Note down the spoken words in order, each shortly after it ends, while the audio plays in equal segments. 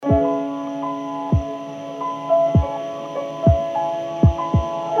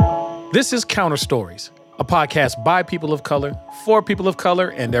This is Counter Stories, a podcast by people of color, for people of color,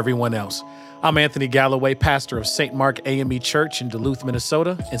 and everyone else. I'm Anthony Galloway, pastor of St. Mark AME Church in Duluth,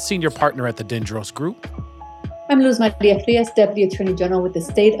 Minnesota, and senior partner at the Dendros Group. I'm Luz Maria Frias, Deputy Attorney General with the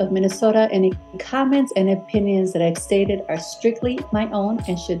state of Minnesota. Any comments and opinions that I've stated are strictly my own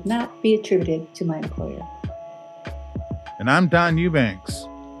and should not be attributed to my employer. And I'm Don Eubanks,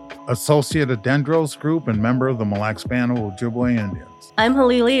 Associate at Dendros Group and member of the Mille Lacs Band of Ojibwe Indians. I'm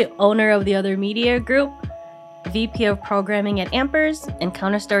Halili, owner of the Other Media Group, VP of Programming at Ampers, and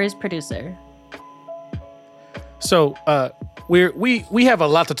Counter Stories producer. So we have a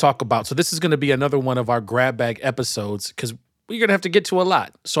lot to talk about. So this is going to be another one of our grab bag episodes because we're going to have to get to a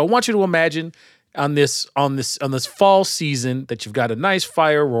lot. So I want you to imagine on this fall season that you've got a nice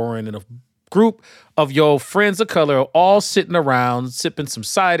fire roaring and a group of your friends of color all sitting around, sipping some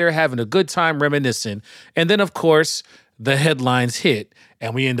cider, having a good time, reminiscing. And then, of course, the headlines hit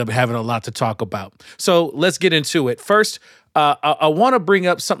and we end up having a lot to talk about. So let's get into it. First, I want to bring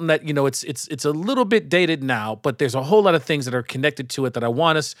up something that, it's a little bit dated now, but there's a whole lot of things that are connected to it that I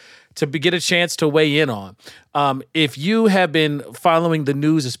want us to get a chance to weigh in on. If you have been following the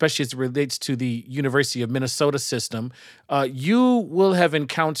news, especially as it relates to the University of Minnesota system, you will have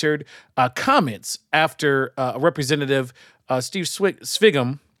encountered comments after Representative Steve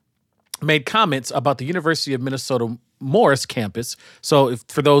Sviggum made comments about the University of Minnesota Morris campus. So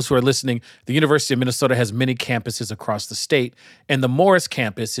for those who are listening, the University of Minnesota has many campuses across the state, and the Morris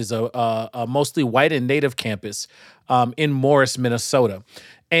campus is a mostly white and native campus in Morris, Minnesota.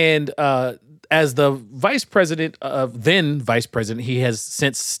 And as the then vice president, he has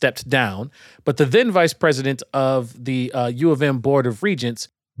since stepped down, but the then vice president of the U of M Board of Regents,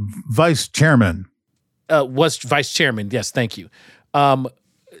 Vice Chairman, was vice chairman. Yes, thank you.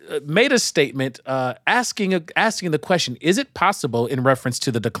 Made a statement asking the question: is it possible, in reference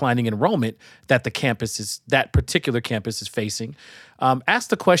to the declining enrollment that that particular campus is facing? Asked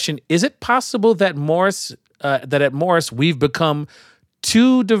the question: is it possible that at Morris we've become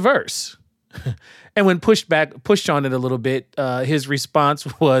too diverse? And when pushed on it a little bit, his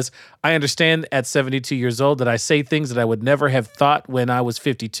response was, "I understand at 72 years old that I say things that I would never have thought when I was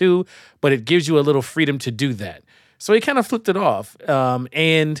 52, but it gives you a little freedom to do that." So he kind of flipped it off.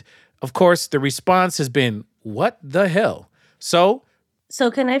 And, of course, the response has been, what the hell? So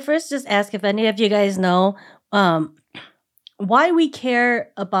can I first just ask if any of you guys know why we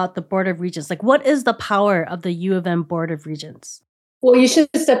care about the Board of Regents? Like, what is the power of the U of M Board of Regents? Well, you should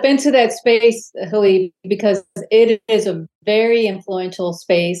step into that space, Halili, because it is a very influential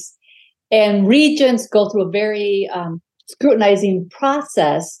space. And regents go through a very scrutinizing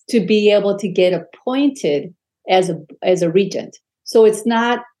process to be able to get appointed as a regent. So it's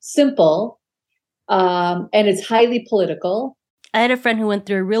not simple, and it's highly political. I had a friend who went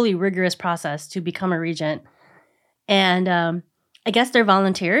through a really rigorous process to become a regent. And I guess they're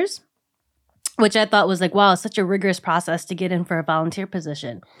volunteers, which I thought was like, wow, such a rigorous process to get in for a volunteer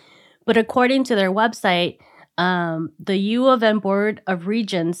position. But according to their website, the U of M Board of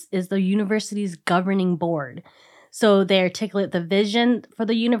Regents is the university's governing board. So they articulate the vision for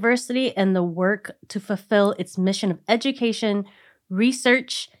the university and the work to fulfill its mission of education,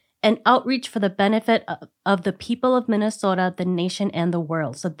 research, and outreach for the benefit of the people of Minnesota, the nation, and the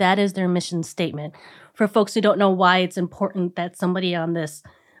world. So that is their mission statement. For folks who don't know why it's important that somebody on this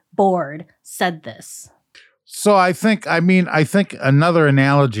board said this. So I think another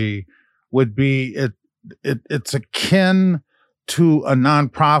analogy would be it's akin to a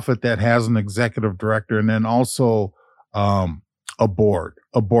nonprofit that has an executive director and then also a board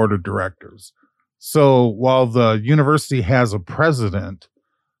of directors. So while the university has a president,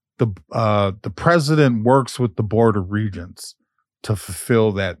 the president works with the Board of Regents to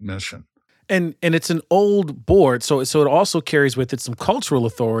fulfill that mission. And it's an old board, so it also carries with it some cultural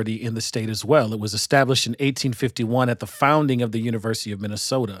authority in the state as well. It was established in 1851 at the founding of the University of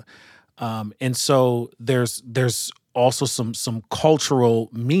Minnesota, and so there's also some cultural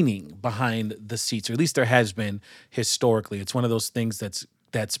meaning behind the seats, or at least there has been historically. It's one of those things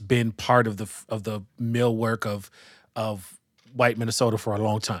that's been part of the millwork of white Minnesota for a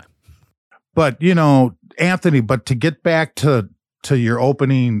long time. But Anthony, to get back to your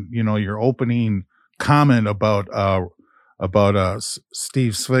opening comment about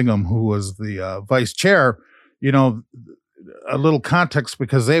Steve Sviggum, who was the vice chair, a little context,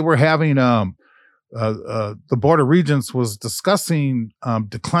 because they were having the Board of Regents was discussing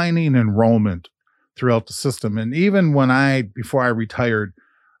declining enrollment throughout the system. And even before I retired,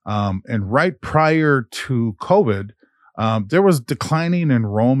 and right prior to COVID, there was declining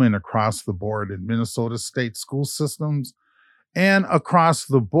enrollment across the board in Minnesota state school systems. and across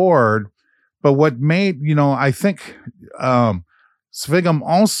the board. But what made, I think Sviggum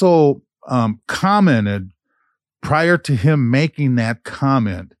also commented prior to him making that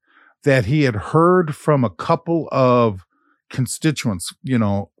comment that he had heard from a couple of constituents,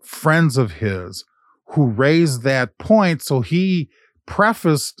 friends of his who raised that point. So he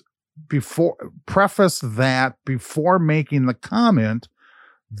prefaced that before making the comment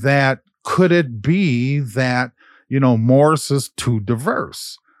that could it be that, Morris is too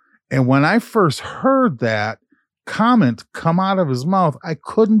diverse? And when I first heard that comment come out of his mouth, I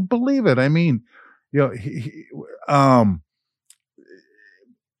couldn't believe it. I mean, and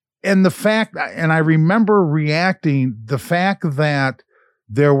the fact, and I remember reacting, the fact that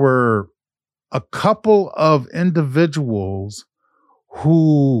there were a couple of individuals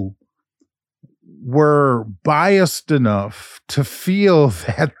who were biased enough to feel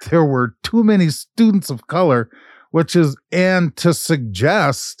that there were too many students of color, and to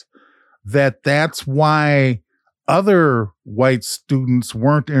suggest that that's why other white students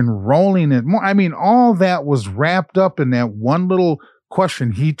weren't enrolling in more. I mean, all that was wrapped up in that one little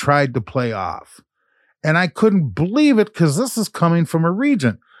question he tried to play off. And I couldn't believe it because this is coming from a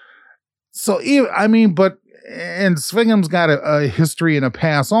regent. So, and Sviggum's got a history and a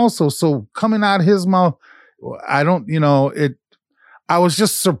past also. So coming out of his mouth, I was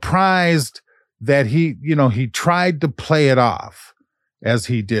just surprised that he tried to play it off as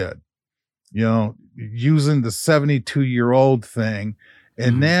he did, using the 72-year-old thing.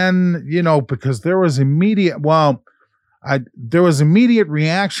 And then, because there was immediate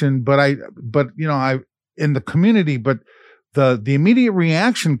reaction, but in the community, but the immediate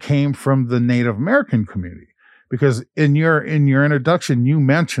reaction came from the Native American community, because in your introduction, you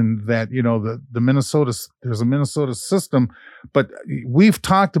mentioned that, the Minnesota, there's a Minnesota system, but we've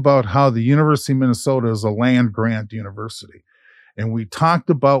talked about how the University of Minnesota is a land grant university. And we talked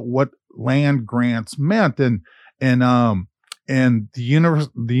about what land grants meant. And the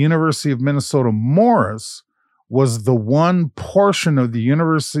University of Minnesota Morris was the one portion of the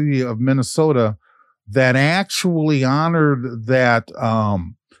University of Minnesota that actually honored that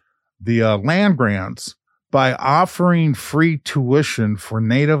the land grants by offering free tuition for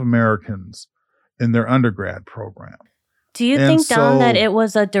Native Americans in their undergrad program. Do you think, Don, that it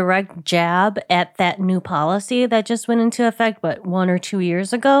was a direct jab at that new policy that just went into effect, 1 or 2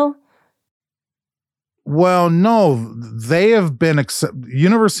 years ago? Well, no, they have been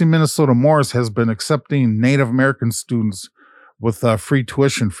University of Minnesota Morris has been accepting Native American students with free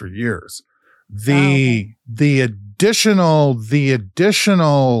tuition for years. The additional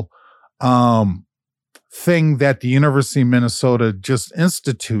thing that the University of Minnesota just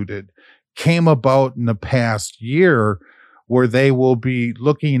instituted came about in the past year, where they will be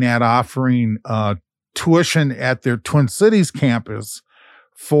looking at offering tuition at their Twin Cities campus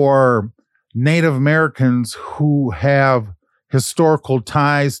for Native Americans who have historical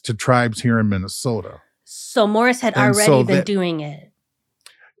ties to tribes here in Minnesota. So Morris had already been doing it.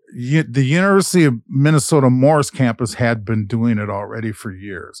 The University of Minnesota Morris campus had been doing it already for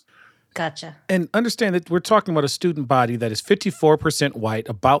years. Gotcha. And understand that we're talking about a student body that is 54% white,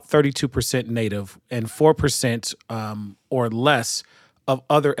 about 32% Native, and 4% or less of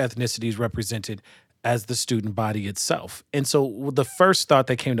other ethnicities represented as the student body itself. And so the first thought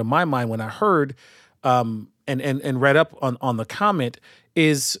that came to my mind when I heard and read up on the comment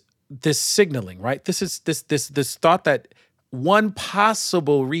is this signaling, right? This is this thought that one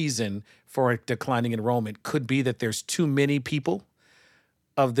possible reason for a declining enrollment could be that there's too many people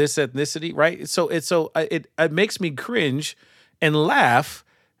of this ethnicity, right? So it makes me cringe and laugh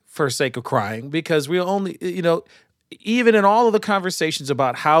for sake of crying, because we only, even in all of the conversations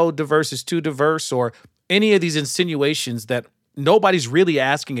about how diverse is too diverse, or any of these insinuations that nobody's really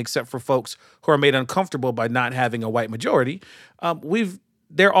asking except for folks who are made uncomfortable by not having a white majority,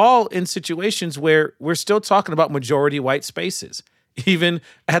 they're all in situations where we're still talking about majority white spaces. Even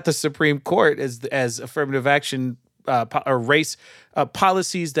at the Supreme Court, as affirmative action or race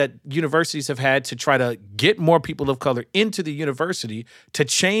policies that universities have had to try to get more people of color into the university to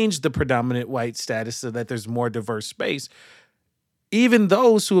change the predominant white status so that there's more diverse space. Even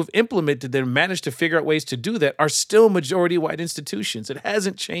those who have implemented them, managed to figure out ways to do that, are still majority white institutions. It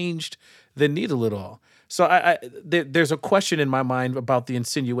hasn't changed the needle at all. So there's a question in my mind about the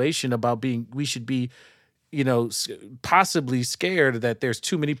insinuation about we should be, possibly scared that there's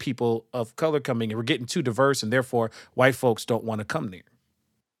too many people of color coming and we're getting too diverse, and therefore white folks don't want to come there.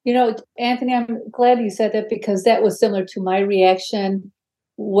 Anthony, I'm glad you said that, because that was similar to my reaction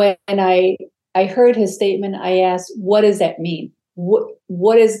when I heard his statement. I asked, what does that mean?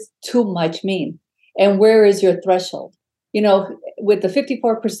 What does too much mean? And where is your threshold? with the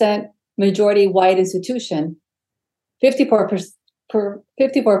 54% majority white institution,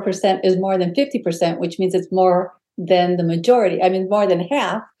 54% is more than 50%, which means it's more than the majority. I mean, more than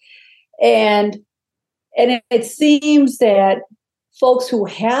half. And it seems that folks who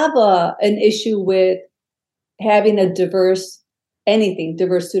have an issue with having a diverse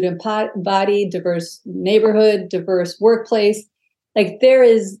student body, diverse neighborhood, diverse workplace, like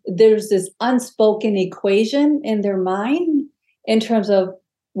there's this unspoken equation in their mind in terms of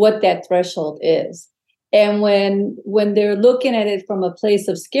what that threshold is. And when they're looking at it from a place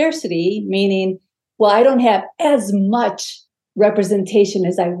of scarcity, meaning, well, I don't have as much representation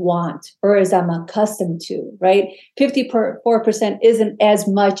as I want or as I'm accustomed to, right? 54% isn't as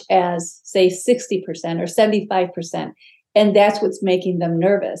much as, say, 60% or 75%. And that's what's making them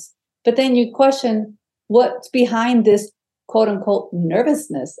nervous. But then you question what's behind this quote unquote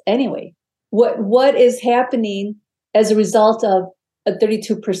nervousness anyway. What is happening as a result of a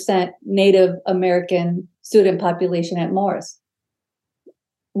 32% Native American student population at Morris?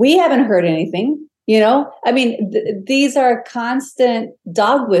 We haven't heard anything. I mean, these are constant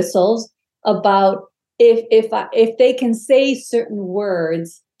dog whistles about if they can say certain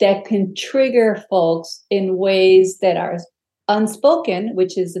words that can trigger folks in ways that are unspoken,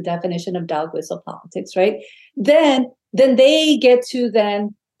 which is the definition of dog whistle politics, right? Then they get to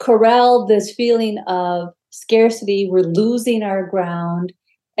then corral this feeling of scarcity, we're losing our ground,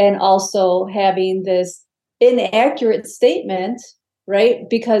 and also having this inaccurate statement, right?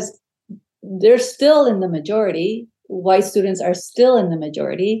 Because they're still in the majority. White students are still in the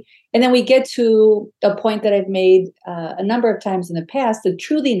majority. And then we get to a point that I've made a number of times in the past, the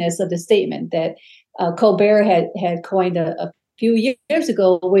truthiness of the statement that Colbert had coined a few years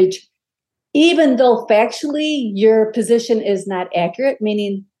ago, which even though factually your position is not accurate,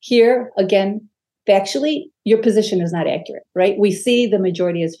 meaning here, again, factually, your position is not accurate, right? We see the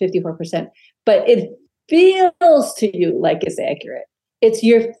majority as 54%, but it feels to you like it's accurate. It's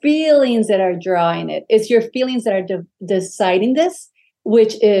your feelings that are drawing it. It's your feelings that are deciding this,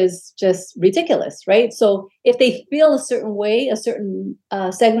 which is just ridiculous, right? So if they feel a certain way, a certain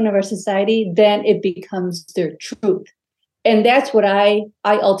segment of our society, then it becomes their truth. And that's what I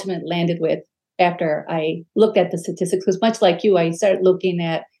ultimately landed with after I looked at the statistics. Because much like you, I started looking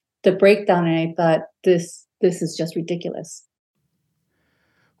at the breakdown and I thought, this is just ridiculous.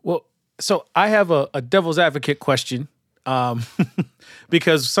 Well, so I have a devil's advocate question.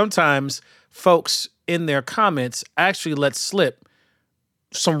 Because sometimes folks in their comments actually let slip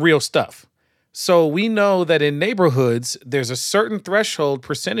some real stuff. So we know that in neighborhoods, there's a certain threshold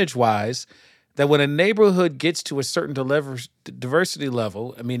percentage-wise that when a neighborhood gets to a certain diversity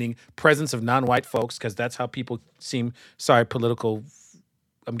level, meaning presence of non-white folks, because that's how people seem, I'm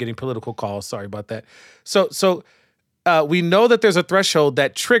getting political calls, sorry about that. So we know that there's a threshold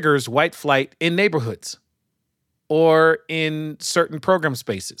that triggers white flight in neighborhoods or in certain program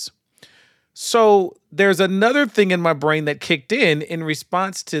spaces. So there's another thing in my brain that kicked in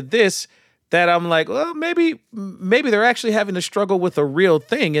response to this that I'm like, well, maybe they're actually having to struggle with a real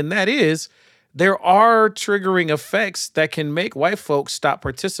thing, and that is there are triggering effects that can make white folks stop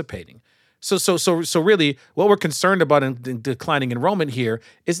participating. So really, what we're concerned about in declining enrollment here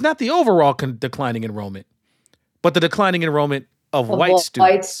is not the overall declining enrollment, but the declining enrollment of white students.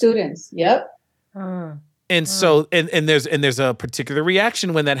 White students, yep. And so, and there's a particular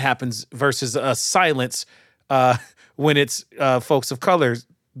reaction when that happens versus a silence when it's folks of color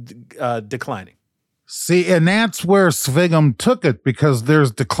declining. See, and that's where Sviggum took it, because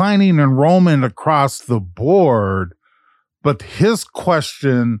there's declining enrollment across the board, but his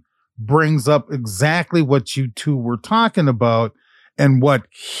question brings up exactly what you two were talking about, and what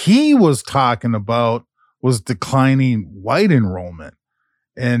he was talking about was declining white enrollment.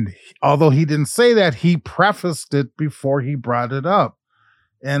 And although he didn't say that, he prefaced it before he brought it up.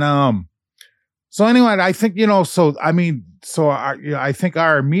 And so anyway, I think, I think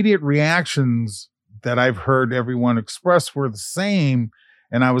our immediate reactions that I've heard everyone express were the same.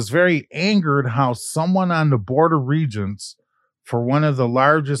 And I was very angered how someone on the Board of Regents for one of the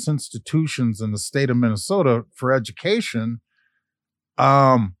largest institutions in the state of Minnesota for education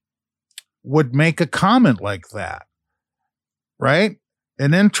would make a comment like that, right?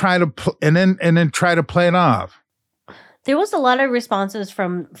 And then try to play it off. There was a lot of responses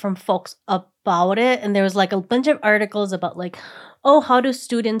from folks about it, and there was like a bunch of articles about like, oh, how do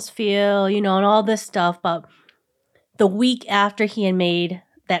students feel, and all this stuff. But the week after he had made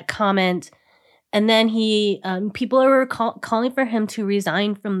that comment, and then people were calling for him to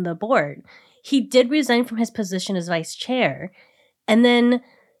resign from the board. He did resign from his position as vice chair, and then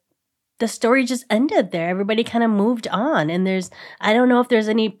the story just ended there. Everybody kind of moved on. And I don't know if there's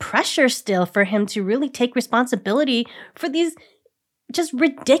any pressure still for him to really take responsibility for these just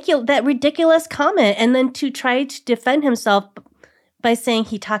ridiculous comment, and then to try to defend himself by saying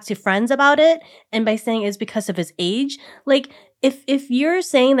he talked to friends about it and by saying it's because of his age. Like, if you're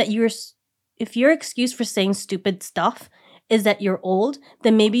saying that if your excuse for saying stupid stuff is that you're old,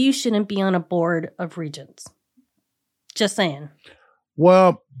 then maybe you shouldn't be on a board of regents. Just saying.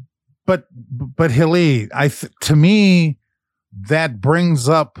 Well, but Hilly, to me, that brings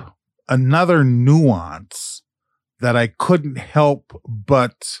up another nuance that I couldn't help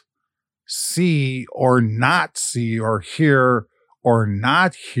but see or not see or hear or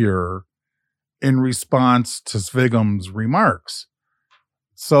not hear in response to Svigum's remarks.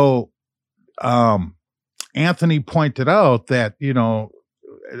 So, Anthony pointed out that,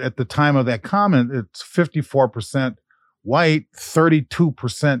 at the time of that comment, it's 54% white,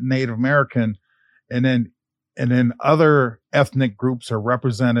 32% Native American, and then other ethnic groups are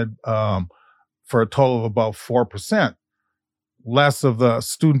represented for a total of about 4%, less of the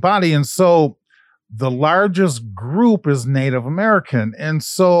student body. And so the largest group is Native American. And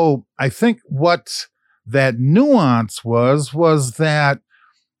so I think what that nuance was that,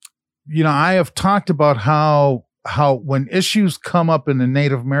 I have talked about how when issues come up in the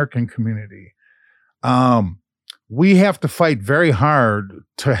Native American community, we have to fight very hard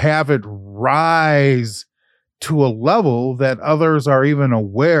to have it rise to a level that others are even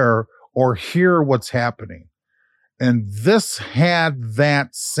aware or hear what's happening. And this had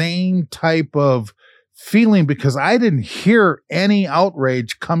that same type of feeling, because I didn't hear any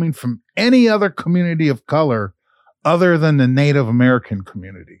outrage coming from any other community of color other than the Native American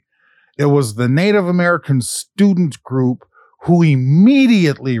community. It was the Native American student group who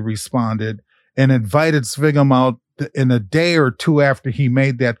immediately responded and invited Svigum out in a day or two after he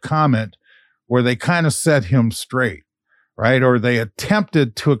made that comment, where they kind of set him straight, right? Or they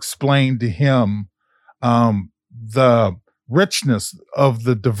attempted to explain to him the richness of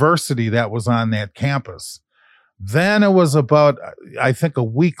the diversity that was on that campus. Then it was about, I think, a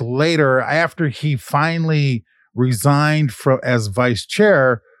week later, after he finally resigned as vice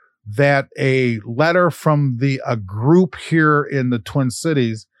chair, that a letter from a group here in the Twin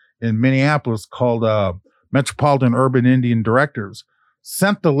Cities in Minneapolis called Metropolitan Urban Indian Directors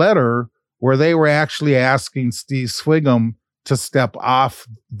sent the letter where they were actually asking Steve Svigum to step off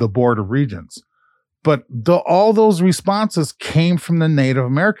the Board of Regents. But all those responses came from the Native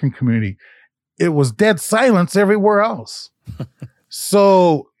American community. It was dead silence everywhere else.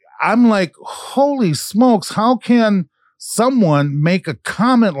 So I'm like, holy smokes, how can someone make a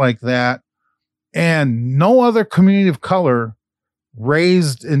comment like that and no other community of color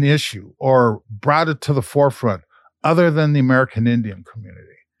raised an issue or brought it to the forefront other than the American Indian community?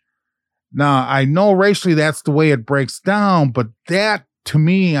 Now, I know racially that's the way it breaks down, but that, to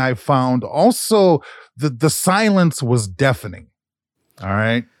me, I found also the silence was deafening. All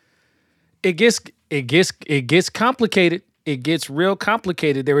right. It gets complicated. It gets real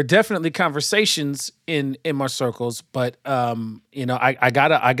complicated. There were definitely conversations in my circles, but I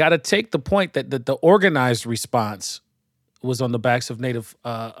gotta take the point that the organized response was on the backs of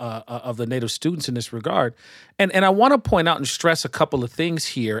the Native students in this regard, and I want to point out and stress a couple of things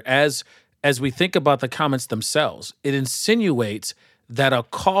here as we think about the comments themselves. It insinuates that a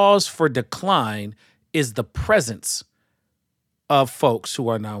cause for decline is the presence of folks who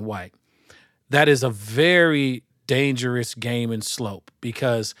are non-white. That is a very dangerous game and slope,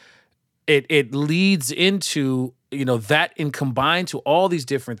 because it leads into that, and combined to all these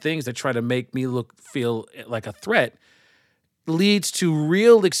different things that try to make me feel like a threat, leads to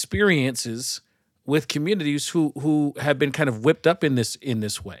real experiences with communities who have been kind of whipped up in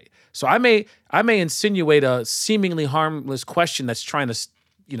this way. So I may insinuate a seemingly harmless question that's trying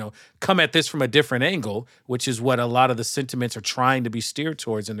to come at this from a different angle, which is what a lot of the sentiments are trying to be steered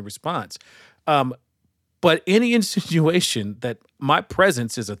towards in the response. But any insinuation that my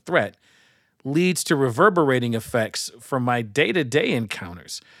presence is a threat leads to reverberating effects from my day-to-day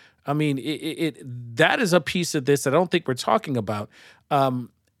encounters. I mean, that is a piece of this that I don't think we're talking about. And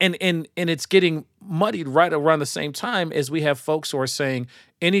it's getting muddied right around the same time as we have folks who are saying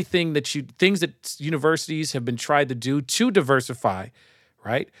things that universities have been tried to do to diversify,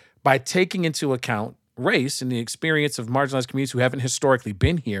 right, by taking into account race and the experience of marginalized communities who haven't historically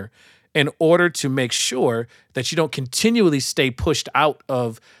been here, in order to make sure that you don't continually stay pushed out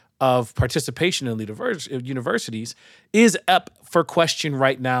of participation in universities, is up for question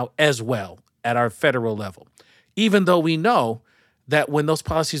right now as well at our federal level. Even though we know that when those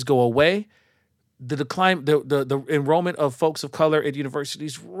policies go away, the decline, the enrollment of folks of color at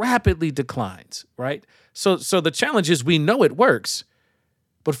universities rapidly declines, right? So the challenge is we know it works,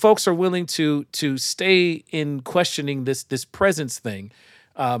 but folks are willing to stay in questioning this presence thing,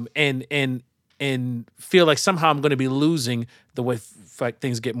 and feel like somehow I'm going to be losing the way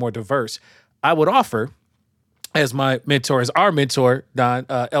things get more diverse. I would offer, as our mentor, Don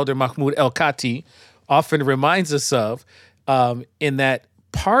Elder Mahmoud El Kati, often reminds us of, in that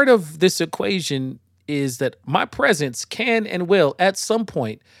part of this equation is that my presence can and will at some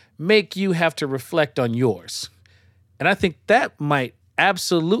point make you have to reflect on yours. And I think that might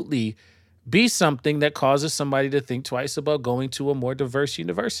absolutely be something that causes somebody to think twice about going to a more diverse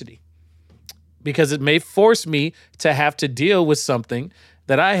university, because it may force me to have to deal with something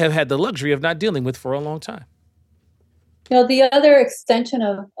that I have had the luxury of not dealing with for a long time. The other extension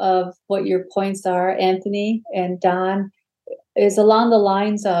of what your points are, Anthony and Don, is along the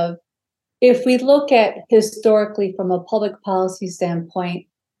lines of, if we look at historically from a public policy standpoint,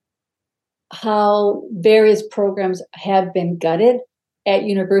 how various programs have been gutted at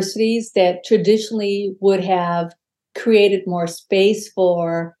universities that traditionally would have created more space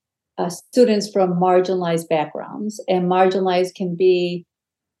for students from marginalized backgrounds. And marginalized can be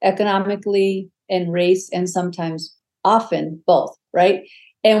economically and race, and sometimes often both, right?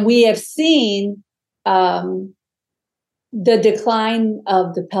 And we have seen the decline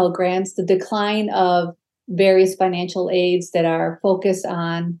of the Pell Grants, the decline of various financial aids that are focused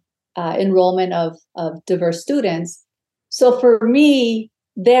on enrollment of diverse students. So for me,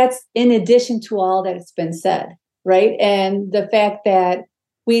 that's in addition to all that's been said, right? And the fact that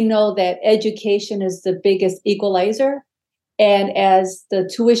we know that education is the biggest equalizer. And as the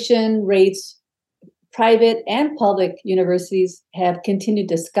tuition rates, private and public universities have continued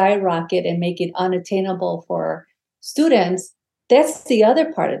to skyrocket and make it unattainable for students, that's the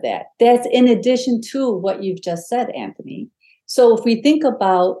other part of that. That's in addition to what you've just said, Anthony. So if we think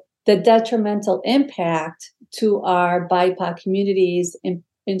about the detrimental impact to our BIPOC communities in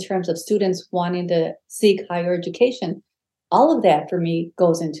terms of students wanting to seek higher education, all of that for me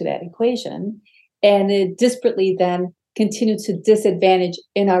goes into that equation. And it disparately then continues to disadvantage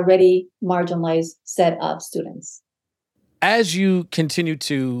an already marginalized set of students. As we continue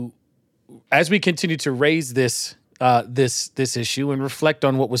to raise this issue and reflect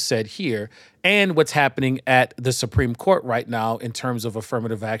on what was said here and what's happening at the Supreme Court right now in terms of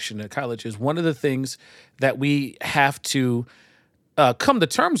affirmative action at colleges, one of the things that we have to come to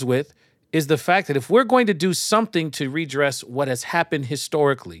terms with is the fact that if we're going to do something to redress what has happened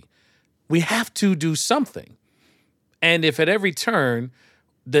historically, we have to do something. And if at every turn,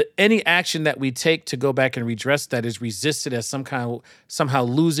 any action that we take to go back and redress that is resisted as somehow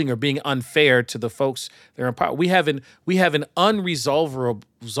losing or being unfair to the folks that are in power, we have an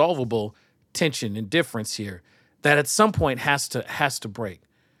unresolvable tension and difference here that at some point has to break.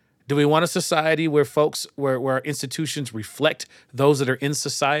 Do we want a society where our institutions reflect those that are in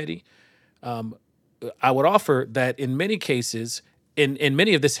society? I would offer that in many cases, in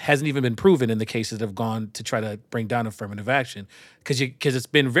many of this hasn't even been proven in the cases that have gone to try to bring down affirmative action, because it's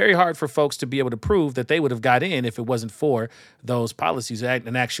been very hard for folks to be able to prove that they would have got in if it wasn't for those policies.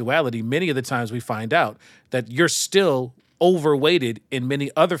 In actuality, many of the times we find out that you're still overweighted in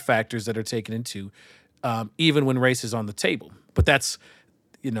many other factors that are taken into, even when race is on the table. But that's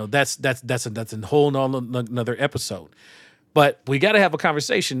a whole another episode. But we got to have a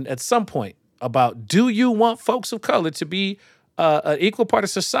conversation at some point about, do you want folks of color to be an equal part of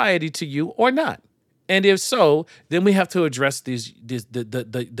society to you or not? And if so, then we have to address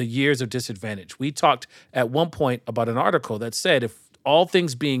the years of disadvantage. We talked at one point about an article that said if all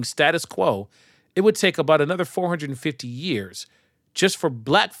things being status quo, it would take about another 450 years just for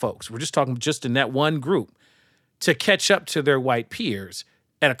black folks. We're just talking just in that one group to catch up to their white peers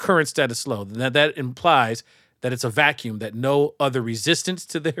at a current status quo. Now that implies that it's a vacuum, that no other resistance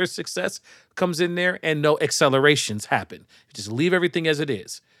to their success comes in there and no accelerations happen. You just leave everything as it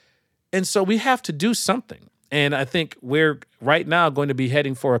is. And so we have to do something. And I think we're right now going to be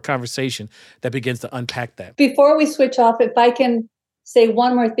heading for a conversation that begins to unpack that. Before we switch off, if I can say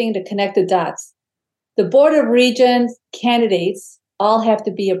one more thing to connect the dots. The Board of Regents candidates all have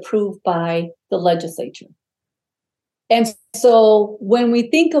to be approved by the legislature. And so when we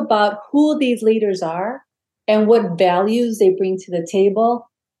think about who these leaders are, and what values they bring to the table,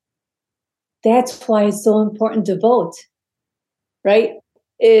 that's why it's so important to vote, right?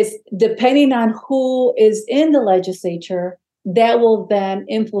 Is depending on who is in the legislature, that will then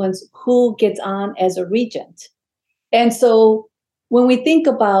influence who gets on as a regent. And so when we think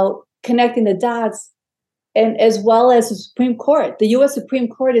about connecting the dots, and as well as the Supreme Court. The U.S. Supreme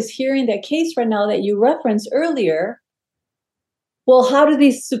Court is hearing that case right now that you referenced earlier. Well, how do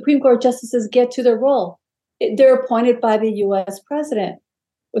these Supreme Court justices get to their role? They're appointed by the U.S. president.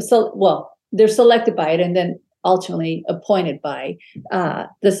 So, well, they're selected by it and then ultimately appointed by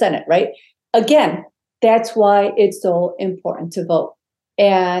the Senate, right? Again, that's why it's so important to vote.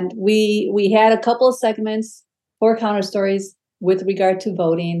 And we had a couple of segments for Counter Stories with regard to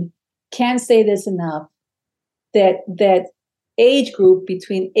voting. Can't say this enough, that age group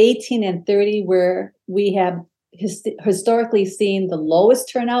between 18 and 30, where we have historically seen the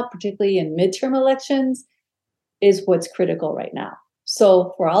lowest turnout, particularly in midterm elections, is what's critical right now.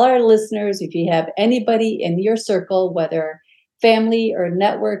 So for all our listeners, if you have anybody in your circle, whether family or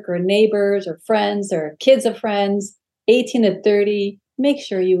network or neighbors or friends or kids of friends, 18 to 30, make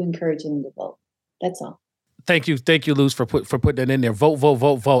sure you encourage them to vote. That's all. Thank you, Luz, for putting that in there. Vote, vote,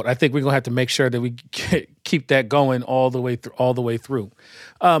 vote, vote. I think we're gonna have to make sure that we keep that going all the way through.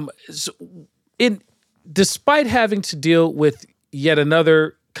 Despite having to deal with yet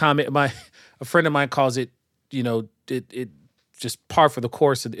another comment, a friend of mine calls it, it just par for the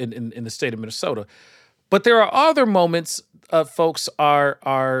course in the state of Minnesota. But there are other moments folks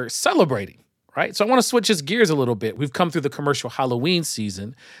are celebrating. Right. So I want to switch his gears a little bit. We've come through the commercial Halloween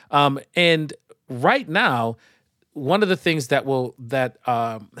season. And right now, one of the things that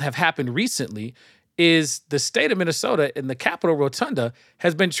have happened recently is the state of Minnesota and the Capitol Rotunda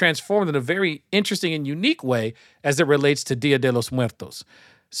has been transformed in a very interesting and unique way as it relates to Dia de los Muertos.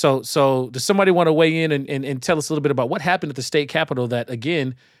 So does somebody want to weigh in and tell us a little bit about what happened at the state capitol that,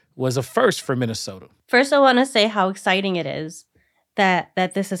 again, was a first for Minnesota? First, I want to say how exciting it is that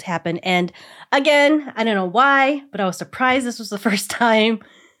this has happened. And again, I don't know why, but I was surprised this was the first time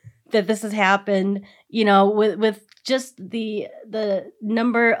that this has happened, with just the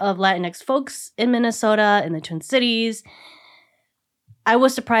number of Latinx folks in Minnesota, in the Twin Cities. I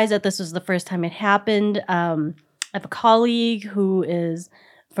was surprised that this was the first time it happened. I have a colleague who is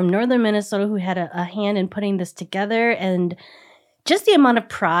from northern Minnesota who had a hand in putting this together, and just the amount of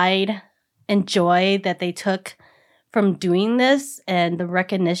pride and joy that they took from doing this and the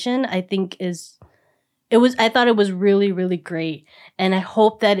recognition, I think I thought it was really, really great. And I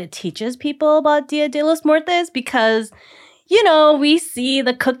hope that it teaches people about Dia de los Muertos because, we see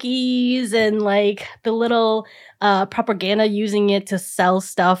the cookies and like the little propaganda using it to sell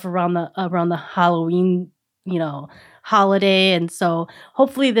stuff around the Halloween, holiday. And so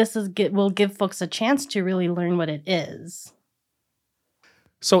hopefully this will give folks a chance to really learn what it is.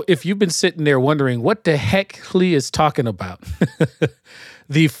 So if you've been sitting there wondering what the heck Lee is talking about,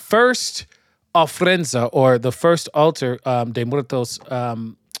 the first ofrenza or the first altar de muertos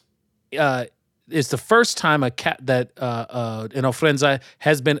is the first time an ofrenza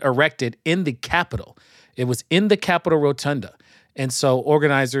has been erected in the Capitol. It was in the Capitol Rotunda. And so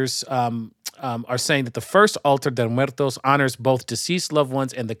organizers are saying that the first altar de muertos honors both deceased loved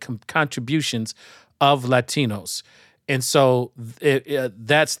ones and the contributions of Latinos. And so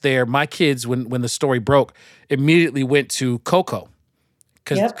that's there. My kids, when the story broke, immediately went to Coco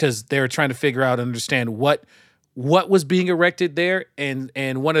because they were trying to figure out and understand what was being erected there.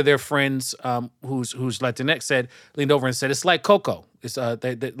 And one of their friends, who's Latinx, leaned over and said, "It's like Coco. It's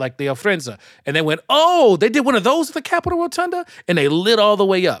they like the ofrenza." And they went, "Oh, they did one of those at the Capitol Rotunda," and they lit all the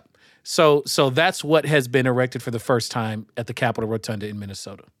way up. So that's what has been erected for the first time at the Capitol Rotunda in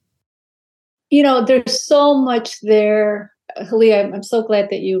Minnesota. There's so much there. Hali, I'm so glad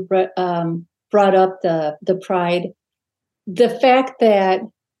that you brought up the pride. The fact that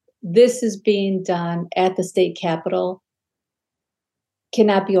this is being done at the state capitol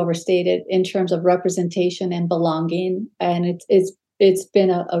cannot be overstated in terms of representation and belonging. And it's been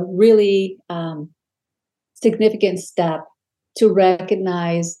a really significant step to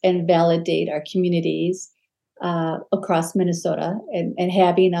recognize and validate our communities across Minnesota and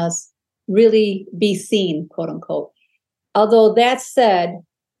having us really be seen, quote unquote. Although that said,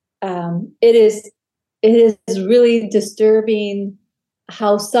 it is really disturbing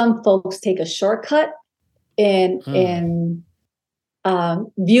how some folks take a shortcut in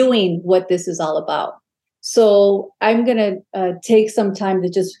viewing what this is all about. So I'm going to take some time to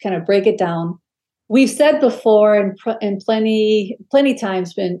just kind of break it down. We've said before and plenty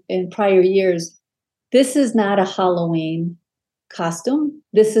times in prior years, this is not a Halloween costume.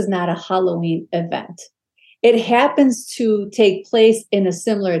 This is not a Halloween event. It happens to take place in a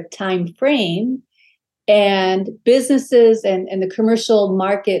similar time frame, and businesses and the commercial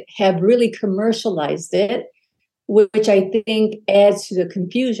market have really commercialized it, which I think adds to the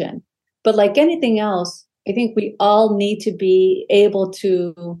confusion. But like anything else, I think we all need to be able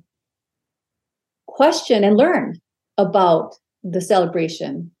to question and learn about the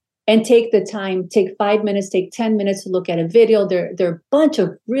celebration and take the time, take 5 minutes, take 10 minutes to look at a video. There are a bunch of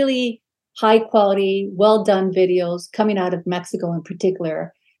really high quality, well done videos coming out of Mexico in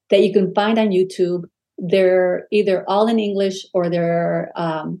particular that you can find on YouTube. They're either all in English or they're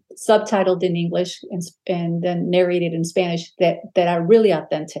subtitled in English and then narrated in Spanish that are really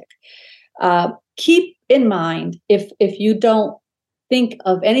authentic. Keep in mind, if you don't think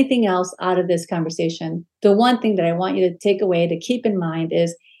of anything else out of this conversation, the one thing that I want you to take away to keep in mind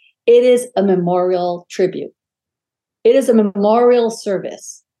is it is a memorial tribute. It is a memorial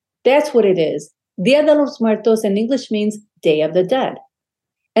service. That's what it is. Dia de los Muertos in English means Day of the Dead.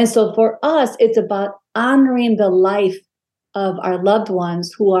 And so for us, it's about honoring the life of our loved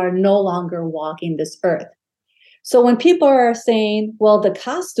ones who are no longer walking this earth. So when people are saying, well, the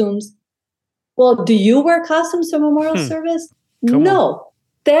costumes, well, do you wear costumes for memorial service? No.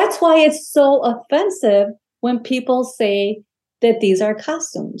 That's why it's so offensive when people say that these are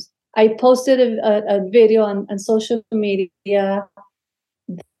costumes. I posted a video on social media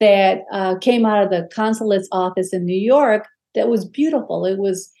that came out of the consulate's office in New York that was beautiful. It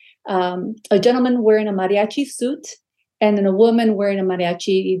was a gentleman wearing a mariachi suit and then a woman wearing a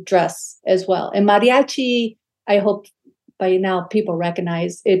mariachi dress as well. And mariachi, I hope by now people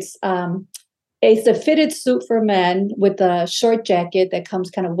recognize, it's a fitted suit for men with a short jacket that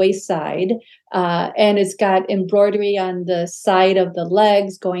comes kind of waist side. And it's got embroidery on the side of the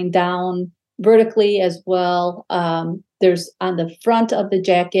legs going down vertically as well. There's on the front of the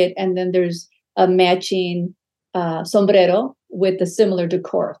jacket, and then there's a matching sombrero with a similar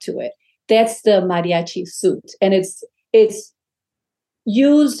decor to it. That's the mariachi suit. And it's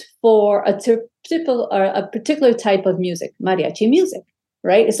used for a particular type of music, mariachi music.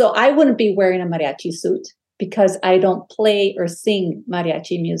 Right. So I wouldn't be wearing a mariachi suit because I don't play or sing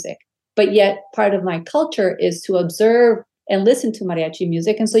mariachi music. But yet part of my culture is to observe and listen to mariachi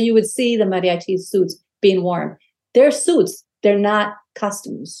music. And so you would see the mariachi suits being worn. They're suits. They're not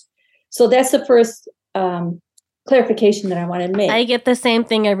costumes. So that's the first clarification that I want to make. I get the same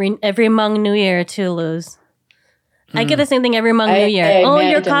thing every Hmong New Year too, Luz. I get the same thing every Hmong New Year. Oh,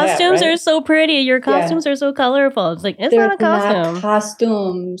 your costumes are so pretty. Your costumes are so colorful. It's like, They're not a costume. Not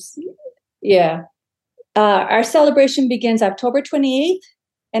costumes. Yeah. Our celebration begins October 28th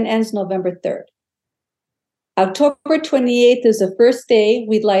and ends November 3rd. October 28th is the first day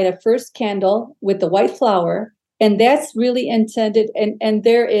we light a first candle with the white flower. And that's really intended. And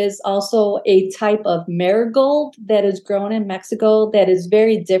there is also a type of marigold that is grown in Mexico that is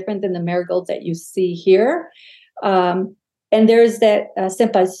very different than the marigolds that you see here. And there's that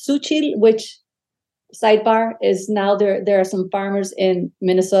cempasúchil, which sidebar is now there are some farmers in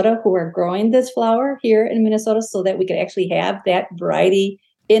Minnesota who are growing this flower here in Minnesota so that we could actually have that variety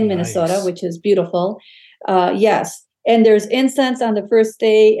in Minnesota, which is beautiful. Yes. And there's incense on the first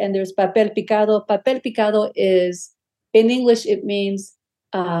day, and there's papel picado. Papel picado is, in English, it means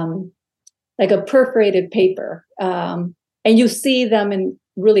like a perforated paper. And you see them in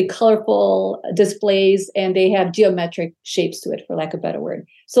really colorful displays, and they have geometric shapes to it, for lack of a better word.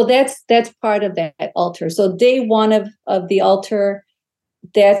 So that's part of that altar. So day one of the altar,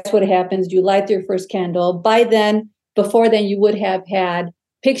 that's what happens. You light your first candle. Before then, you would have had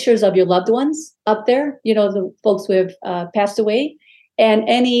pictures of your loved ones up there, the folks who have passed away, and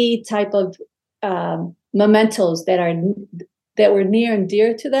any type of mementos that were near and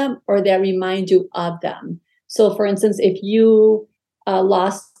dear to them or that remind you of them. So, for instance, if you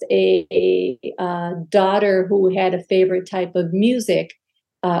lost a daughter who had a favorite type of music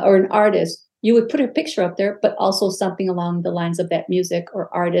or an artist, you would put her picture up there, but also something along the lines of that music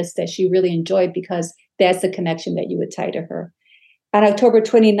or artist that she really enjoyed, because that's the connection that you would tie to her. On October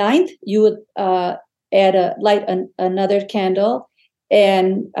 29th, you would light another candle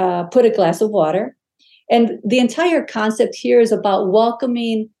and put a glass of water. And the entire concept here is about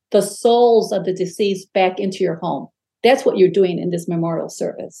welcoming the souls of the deceased back into your home. That's what you're doing in this memorial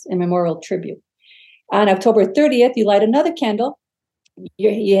service and memorial tribute. On October 30th, you light another candle.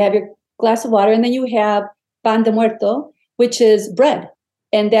 You have your glass of water, and then you have pan de muerto, which is bread.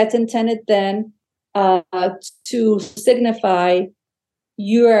 And that's intended then to signify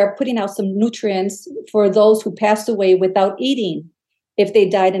you are putting out some nutrients for those who passed away without eating, if they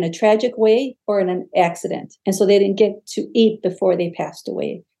died in a tragic way or in an accident. And so they didn't get to eat before they passed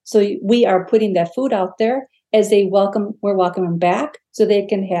away. So we are putting that food out there as we're welcoming back so they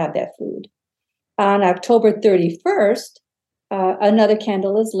can have that food. On October 31st, another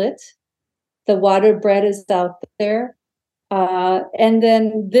candle is lit. The water bread is out there. And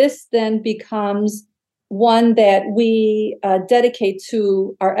then this becomes one that we dedicate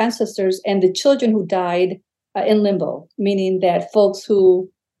to our ancestors and the children who died in limbo, meaning that folks who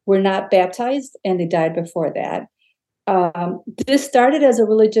were not baptized and they died before that. This started as a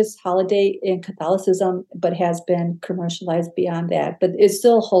religious holiday in Catholicism, but has been commercialized beyond that. But it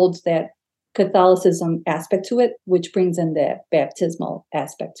still holds that Catholicism aspect to it, which brings in the baptismal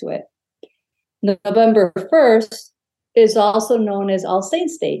aspect to it. November 1st is also known as All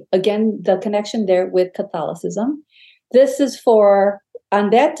Saints' Day. Again, the connection there with Catholicism. This is for, on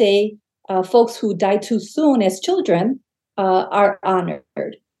that day, folks who died too soon as children are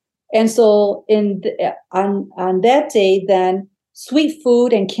honored. And so on that day, then, sweet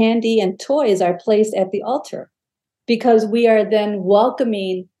food and candy and toys are placed at the altar, because we are then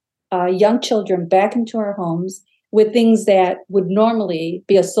welcoming young children back into our homes with things that would normally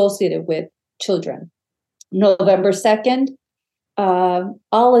be associated with children. November 2nd,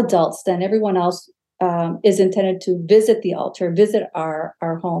 all adults, then everyone else is intended to visit the altar, visit our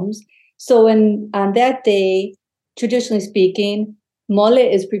homes. So on that day, traditionally speaking, mole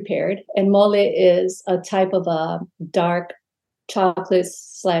is prepared, and mole is a type of a dark chocolate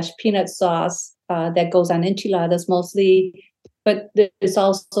 / peanut sauce that goes on enchiladas mostly, but there's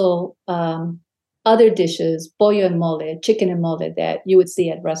also other dishes, pollo and mole, chicken and mole, that you would see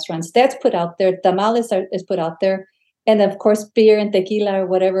at restaurants. That's put out there. Tamales is put out there. And of course, beer and tequila or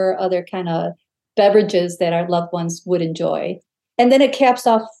whatever other kind of beverages that our loved ones would enjoy. And then it caps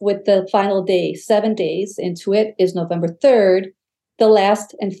off with the final day. 7 days into it is November 3rd. The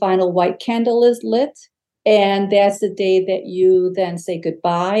last and final white candle is lit. And that's the day that you then say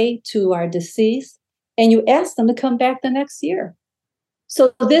goodbye to our deceased. And you ask them to come back the next year.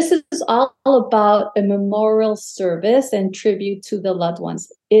 So this is all about a memorial service and tribute to the loved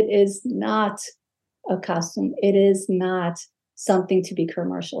ones. It is not a costume. It is not something to be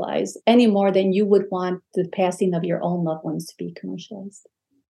commercialized any more than you would want the passing of your own loved ones to be commercialized.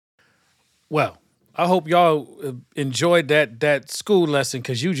 Well, I hope y'all enjoyed that school lesson,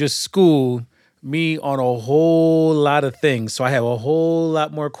 because you just schooled me on a whole lot of things. So I have a whole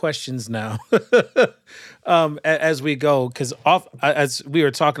lot more questions now as we go, because as we were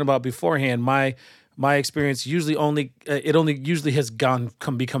talking about beforehand, my experience usually only has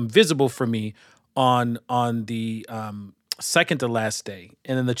become visible for me on the second to last day,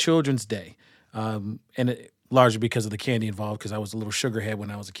 and then the Children's Day, largely because of the candy involved, because I was a little sugarhead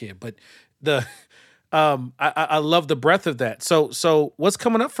when I was a kid. But I love the breadth of that. So what's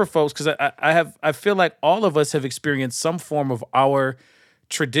coming up for folks? Because I feel like all of us have experienced some form of our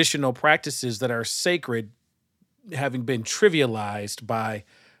traditional practices that are sacred having been trivialized by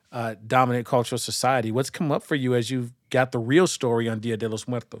dominant cultural society. What's come up for you as you've got the real story on Dia de los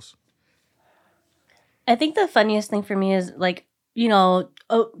Muertos? I think the funniest thing for me is, like, 2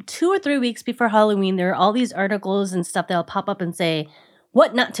 or 3 weeks before Halloween, there are all these articles and stuff that'll pop up and say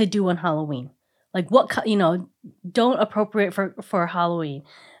what not to do on Halloween. Like, don't appropriate for Halloween.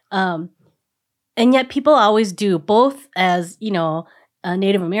 And yet people always do, both as,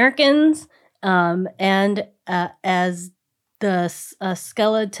 Native Americans and as the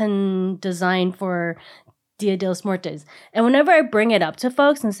skeleton design for Dia de los Muertos. And whenever I bring it up to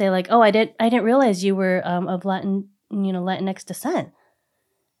folks and say, like, oh, I didn't realize you were of Latinx descent.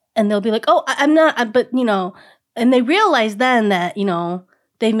 And they'll be like, oh, I'm not, but, and they realize then that,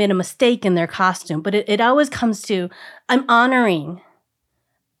 they made a mistake in their costume. But it always comes to, I'm honoring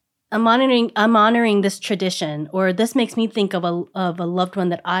this tradition, or this makes me think of a loved one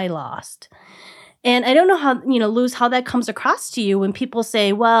that I lost. And I don't know how, Luz, how that comes across to you when people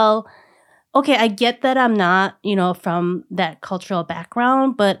say, well, okay, I get that I'm not, from that cultural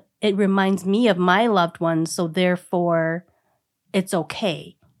background, but it reminds me of my loved ones, so therefore it's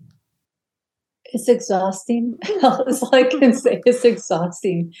okay. It's exhausting. That's all I can say. It's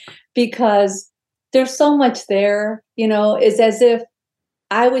exhausting because there's so much there, it's as if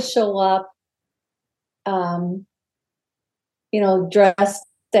I would show up, dressed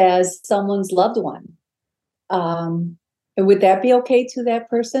as someone's loved one. Would that be okay to that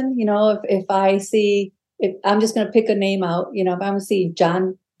person? If I'm just going to pick a name out, if I'm going to see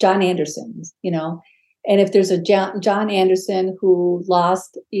John Anderson, and if there's a John Anderson who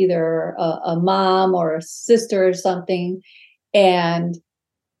lost either a mom or a sister or something, and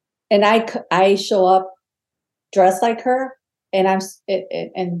I show up dressed like her,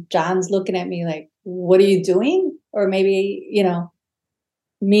 and John's looking at me like, what are you doing? Or maybe,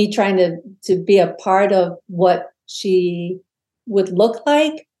 me trying to be a part of what she would look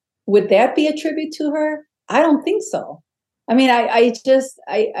like, would that be a tribute to her? I don't think so. I mean, I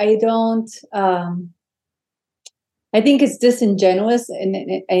don't, I think it's disingenuous,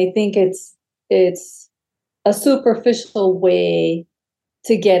 and I think it's a superficial way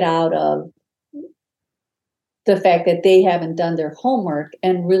to get out of the fact that they haven't done their homework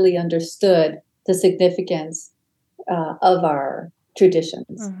and really understood the significance of our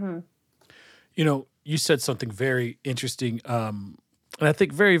traditions. Mm-hmm. You know, you said something very interesting, and I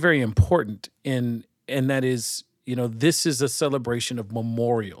think very, very important. And that is, you know, this is a celebration of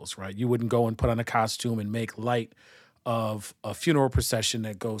memorials, right? You wouldn't go and put on a costume and make light of a funeral procession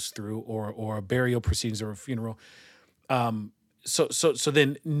that goes through, or a burial proceedings or a funeral. So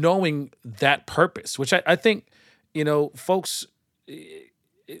then knowing that purpose, which I think, you know, folks,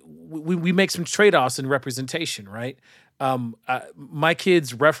 we make some trade-offs in representation, right? My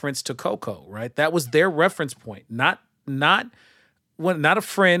kids' reference to Coco, right? That was their reference point, not a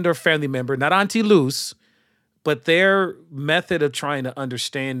friend or family member, not Auntie Luce, but their method of trying to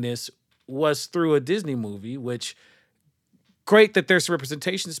understand this was through a Disney movie, which great that there's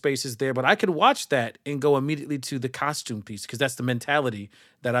representation spaces there, but I could watch that and go immediately to the costume piece because that's the mentality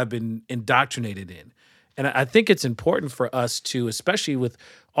that I've been indoctrinated in. And I think it's important for us to, especially with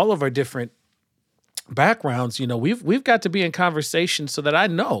all of our different backgrounds, you know, we've got to be in conversation so that I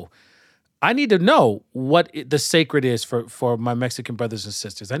need to know what the sacred is for my Mexican brothers and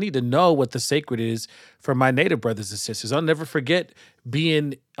sisters. I need to know what the sacred is for my Native brothers and sisters. I'll never forget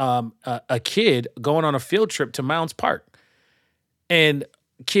being a kid going on a field trip to Mounds Park and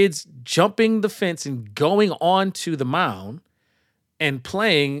kids jumping the fence and going onto the mound and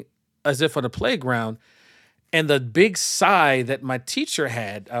playing as if on a playground. And the big sigh that my teacher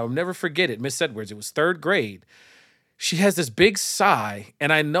had, I'll never forget it, Miss Edwards, it was third grade. She has this big sigh,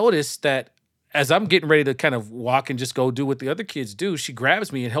 and I noticed that as I'm getting ready to kind of walk and just go do what the other kids do, she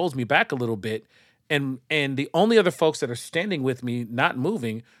grabs me and holds me back a little bit. And the only other folks that are standing with me, not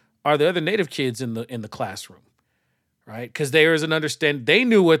moving, are the other Native kids in the classroom, right? Because there is an understanding. They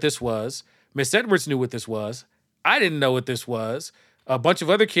knew what this was. Miss Edwards knew what this was. I didn't know what this was. A bunch of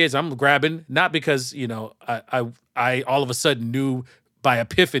other kids I'm grabbing, not because, you know, I all of a sudden knew by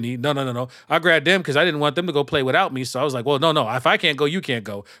epiphany. No. I grabbed them because I didn't want them to go play without me. So I was like, well, no. If I can't go, you can't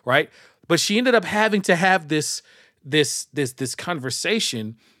go, right? But she ended up having to have this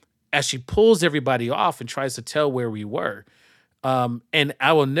conversation as she pulls everybody off and tries to tell where we were. And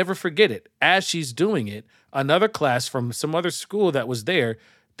I will never forget it. As she's doing it, another class from some other school that was there,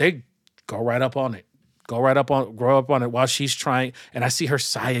 they go right up on it. Grow up on it while she's trying, and I see her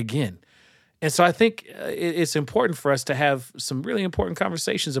sigh again. And so I think it's important for us to have some really important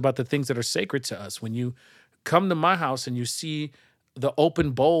conversations about the things that are sacred to us. When you come to my house and you see the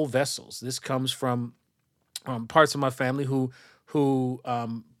open bowl vessels, this comes from parts of my family who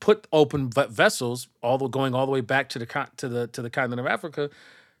put open vessels going all the way back to the continent of Africa,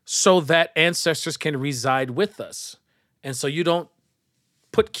 so that ancestors can reside with us. And so you don't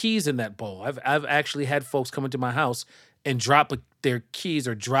put keys in that bowl. I've actually had folks come into my house and drop their keys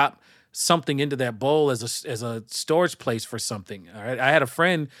or drop something into that bowl as a storage place for something. All right. I had a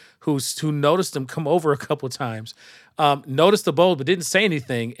friend who noticed them come over a couple of times, noticed the bowl but didn't say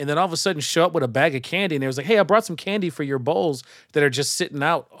anything, and then all of a sudden show up with a bag of candy, and they was like, "Hey, I brought some candy for your bowls that are just sitting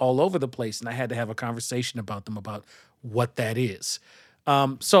out all over the place." And I had to have a conversation about what that is.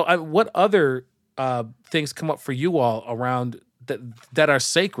 So what other things come up for you all around that are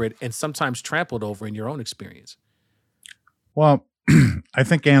sacred and sometimes trampled over in your own experience? Well, I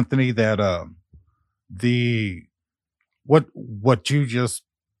think, Anthony, that what you just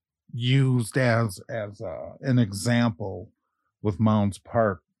used as an example with Mounds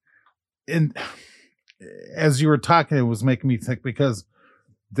Park, and as you were talking, it was making me think, because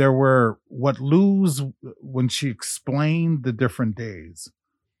there were Luz, when she explained the different days,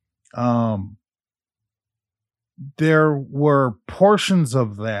 there were portions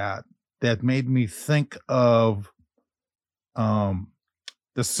of that made me think of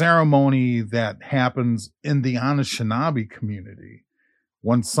the ceremony that happens in the Anishinaabe community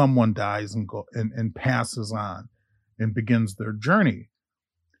when someone dies and passes on and begins their journey.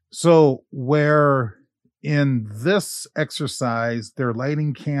 So where in this exercise they're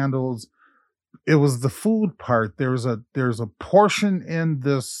lighting candles, it was the food part. There's a portion in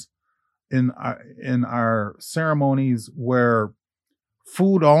this in our ceremonies where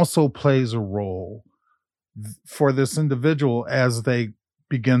food also plays a role for this individual as they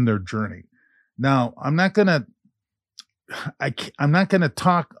begin their journey. Now, I'm not gonna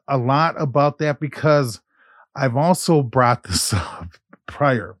talk a lot about that because I've also brought this up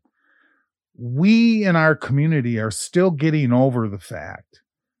prior. We in our community are still getting over the fact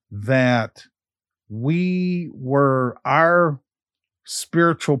that our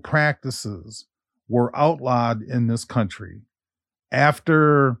spiritual practices were outlawed in this country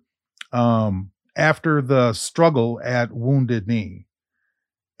after after the struggle at Wounded Knee.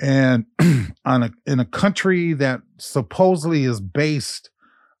 And in a country that supposedly is based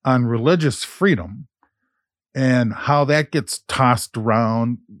on religious freedom, and how that gets tossed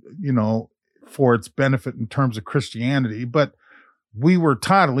around, for its benefit in terms of Christianity. But we were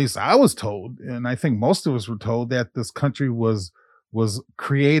taught, at least I was told, and I think most of us were told, that this country was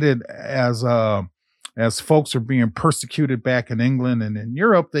created as folks are being persecuted back in England and in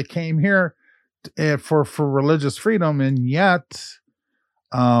Europe. They came here for religious freedom, and yet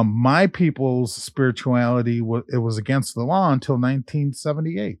my people's spirituality was against the law until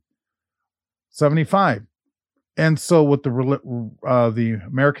 1978, 75. And so with the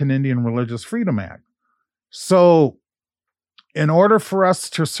American Indian Religious Freedom Act. So in order for us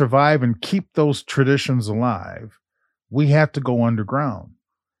to survive and keep those traditions alive, we had to go underground.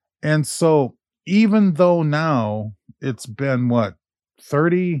 And so even though now it's been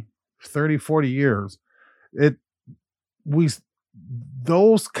 30, 40 years,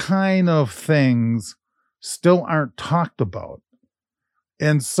 those kind of things still aren't talked about.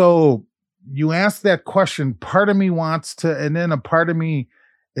 And so you ask that question, part of me wants to, and then a part of me,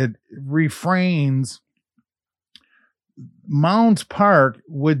 it refrains. Mounds Park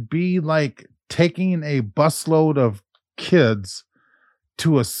would be like taking a busload of kids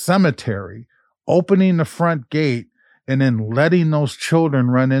to a cemetery, opening the front gate, and then letting those children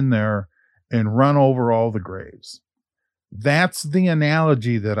run in there and run over all the graves. That's the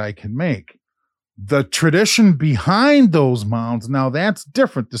analogy that I can make. The tradition behind those mounds, now that's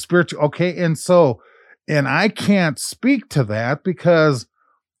different. The spiritual, okay, and I can't speak to that because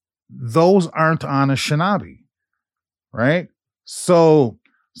those aren't Anishinaabe, right? So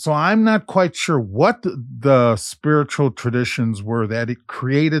I'm not quite sure what the spiritual traditions were that it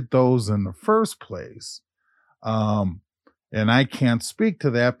created those in the first place. And I can't speak to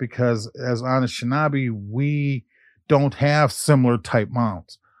that because as Anishinaabe, we don't have similar type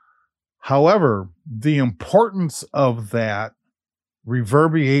mounds. However, the importance of that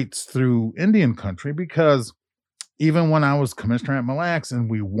reverberates through Indian country, because even when I was commissioner at Mille Lacs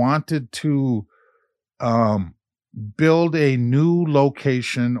and we wanted to build a new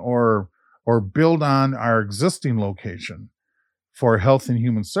location or build on our existing location for Health and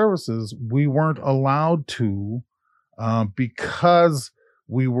Human Services, we weren't allowed to because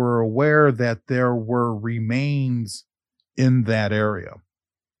we were aware that there were remains in that area.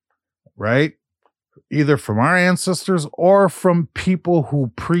 Right? Either from our ancestors or from people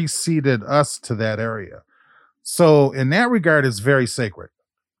who preceded us to that area. So in that regard, it's very sacred.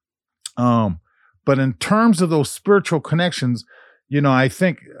 But in terms of those spiritual connections, I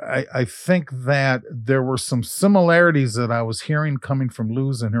think that there were some similarities that I was hearing coming from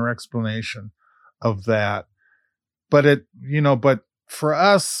Luz in her explanation of that. But but for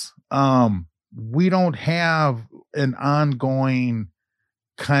us, we don't have an ongoing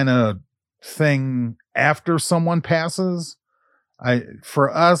kind of thing after someone passes. For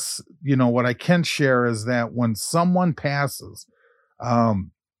us, what I can share is that when someone passes,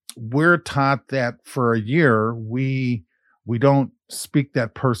 we're taught that for a year we don't speak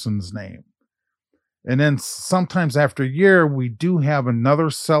that person's name. And then sometimes after a year, we do have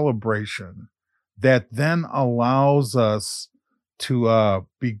another celebration that then allows us to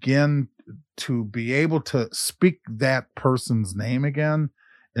begin to be able to speak that person's name again,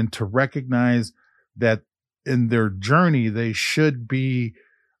 and to recognize that in their journey, they should be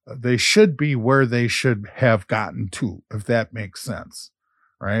where they should have gotten to, if that makes sense.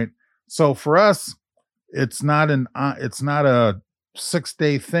 Right. So for us, it's not a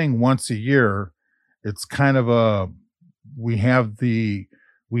 6-day thing once a year. It's kind of we have the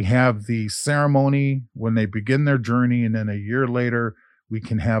ceremony when they begin their journey, and then a year later we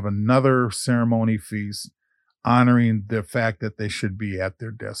can have another ceremony feast honoring the fact that they should be at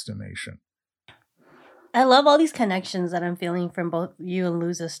their destination. I love all these connections that I'm feeling from both you and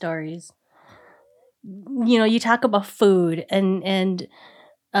Luz's stories. You talk about food, and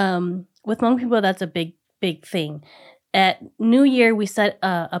with Hmong people, that's a big, big thing. At New Year, we set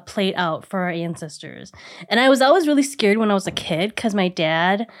a plate out for our ancestors. And I was always really scared when I was a kid because my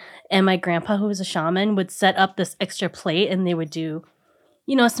dad and my grandpa, who was a shaman, would set up this extra plate and they would do,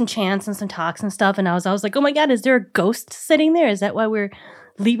 some chants and some talks and stuff. And I was like, oh my God, is there a ghost sitting there? Is that why we're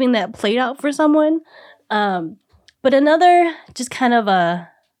leaving that plate out for someone? But another just kind of a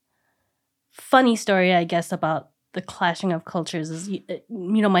funny story, I guess, about the clashing of cultures is,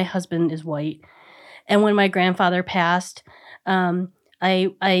 my husband is white. And when my grandfather passed, I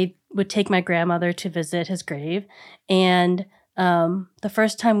would take my grandmother to visit his grave. And the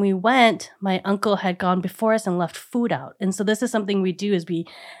first time we went, my uncle had gone before us and left food out. And so this is something we do is we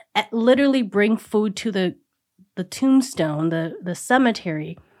literally bring food to the tombstone, the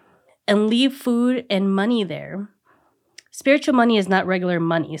cemetery, and leave food and money there. Spiritual money is not regular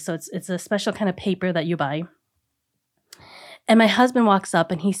money, so it's a special kind of paper that you buy. And my husband walks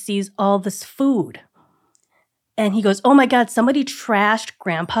up and he sees all this food. And he goes, "Oh my God, somebody trashed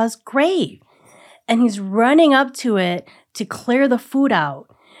Grandpa's grave." And he's running up to it to clear the food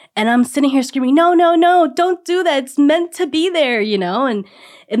out. And I'm sitting here screaming, "No, no, no, don't do that. It's meant to be there," you know? And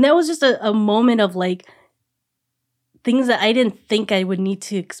that was just a moment of like things that I didn't think I would need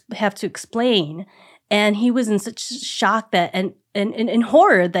to have to explain. And he was in such shock that and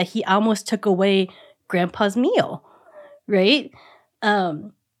horror that he almost took away Grandpa's meal, right?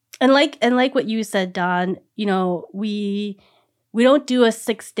 And like what you said, Don, you know, we don't do a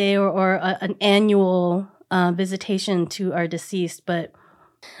 6-day or an annual visitation to our deceased, but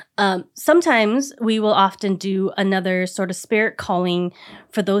sometimes we will often do another sort of spirit calling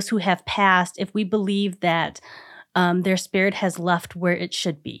for those who have passed if we believe that their spirit has left where it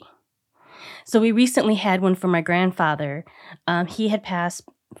should be. So we recently had one for my grandfather. He had passed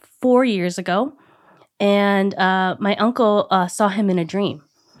 4 years ago, and my uncle saw him in a dream.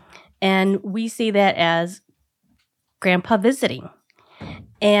 And we see that as Grandpa visiting.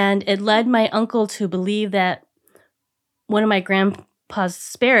 And it led my uncle to believe that one of my grandpa's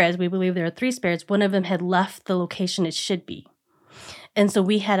spirits, we believe there are 3 spirits, one of them had left the location it should be. And so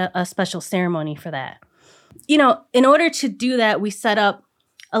we had a special ceremony for that. You know, in order to do that, we set up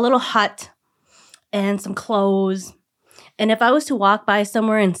a little hut and some clothes. And if I was to walk by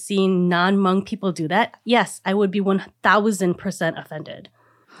somewhere and see non-Hmong people do that, yes, I would be 1,000% offended.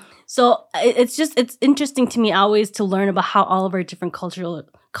 So it's interesting to me always to learn about how all of our different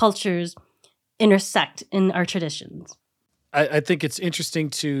cultures intersect in our traditions. I think it's interesting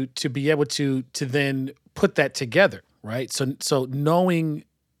to be able to then put that together, right? So knowing,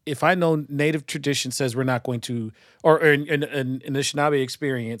 if I know Native tradition says we're not going to, or in the Anishinaabe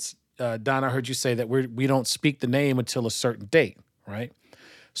experience, Don, I heard you say that we don't speak the name until a certain date, right?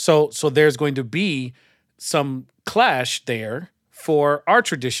 So there's going to be some clash there for our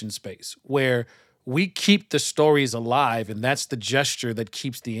tradition space where we keep the stories alive, and that's the gesture that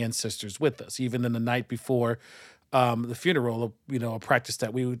keeps the ancestors with us. Even in the night before the funeral, you know, a practice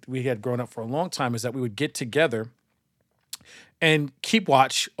that we had grown up for a long time is that we would get together and keep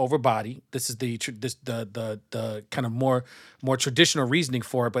watch over body. This is the kind of more traditional reasoning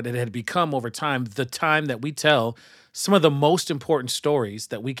for it, but it had become over time the time that we tell some of the most important stories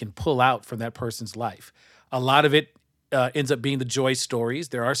that we can pull out from that person's life. A lot of it ends up being the joy stories.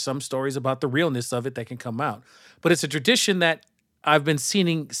 There are some stories about the realness of it that can come out. But it's a tradition that I've been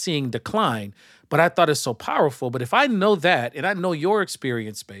seeing decline, but I thought it's so powerful. But if I know that, and I know your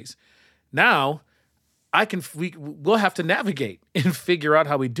experience space, now we'll have to navigate and figure out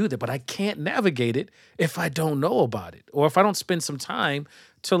how we do that. But I can't navigate it if I don't know about it, or if I don't spend some time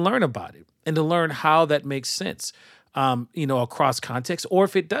to learn about it and to learn how that makes sense. Across context, or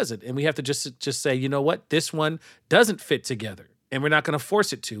if it doesn't. And we have to just say, you know what, this one doesn't fit together, and we're not going to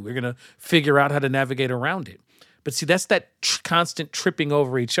force it to. We're going to figure out how to navigate around it. But see, that's that constant tripping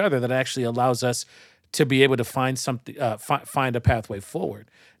over each other that actually allows us to be able to find something, find a pathway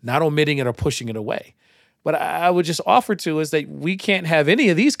forward, not omitting it or pushing it away. But I would just offer to is that we can't have any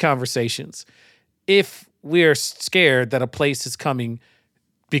of these conversations if we're scared that a place is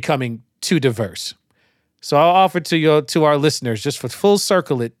becoming too diverse. So I'll offer to our listeners, just for full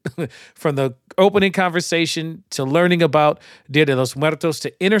circle it, from the opening conversation to learning about Dia de los Muertos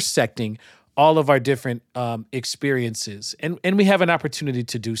to intersecting all of our different experiences. And we have an opportunity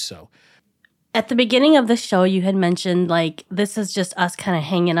to do so. At the beginning of the show, you had mentioned, like, this is just us kind of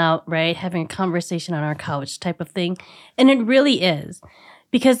hanging out, right? Having a conversation on our couch type of thing. And it really is.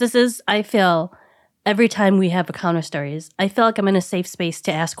 Because this is, I feel, every time we have Encounter Stories, I feel like I'm in a safe space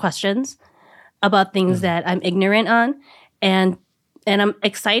to ask questions about things that I'm ignorant on, and I'm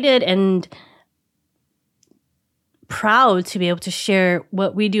excited and proud to be able to share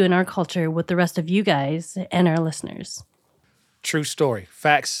what we do in our culture with the rest of you guys and our listeners. True story.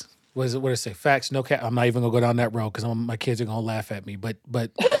 Facts. What did it say? Facts, no cap. I'm not even gonna go down that road because my kids are gonna laugh at me. But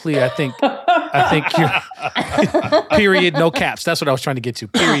please, I think you're period, no caps. That's what I was trying to get to.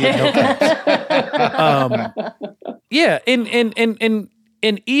 Period, no caps. Yeah, and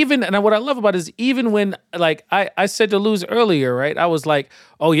and what I love about it is even when like I said to Luz earlier, right? I was like,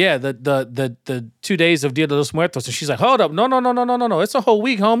 oh yeah, the 2 days of Dia de los Muertos, and she's like, hold up, no, it's a whole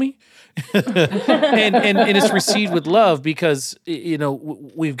week, homie. and it's received with love because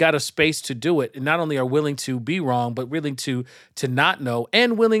we've got a space to do it, and not only are willing to be wrong, but willing to not know,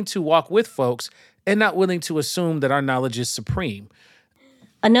 and willing to walk with folks, and not willing to assume that our knowledge is supreme.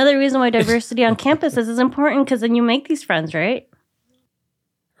 Another reason why diversity on campus is important, because then you make these friends, right?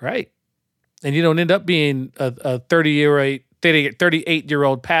 Right. And you don't end up being a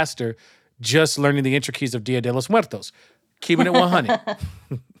 38-year-old pastor just learning the intricacies of Dia de los Muertos. Keeping it 100.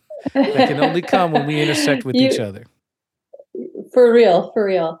 That can only come when we intersect with each other. For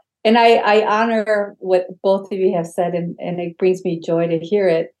real. And I honor what both of you have said, and it brings me joy to hear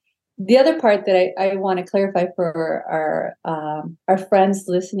it. The other part that I want to clarify for our friends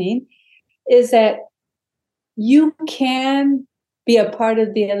listening is that you can be a part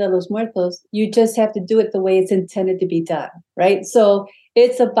of Dia de los Muertos. You just have to do it the way it's intended to be done, right? So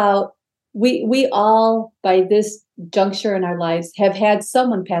it's about, we all, by this juncture in our lives, have had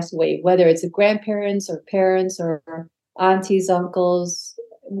someone pass away, whether it's a grandparents or parents or aunties, uncles,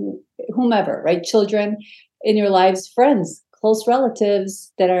 whomever, right? Children in your lives, friends, close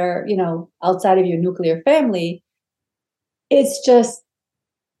relatives that are, outside of your nuclear family.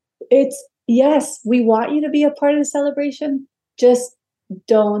 Yes, we want you to be a part of the celebration. Just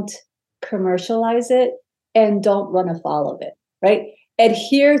don't commercialize it and don't run afoul of it, right?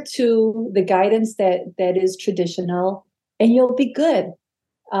 Adhere to the guidance that is traditional, and you'll be good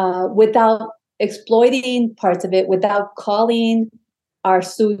without exploiting parts of it, without calling our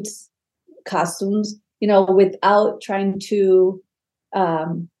suits costumes, without trying to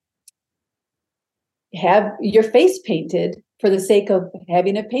have your face painted for the sake of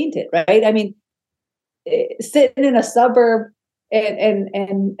having it painted, right? I mean, sitting in a suburb and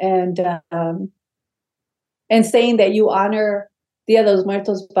saying that you honor Dia de los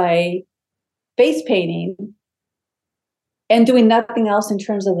Muertos by face painting and doing nothing else in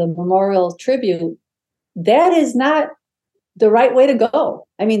terms of the memorial tribute, that is not the right way to go.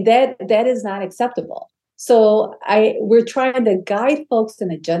 I mean, that is not acceptable. So we're trying to guide folks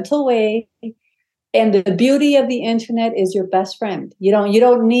in a gentle way. And the beauty of the internet is your best friend. You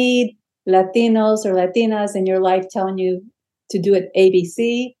don't need Latinos or Latinas in your life telling you to do it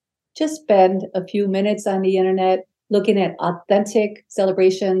ABC. Just spend a few minutes on the internet looking at authentic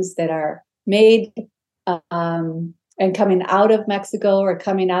celebrations that are made and coming out of Mexico or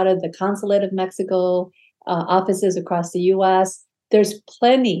coming out of the Consulate of Mexico, offices across the U.S. There's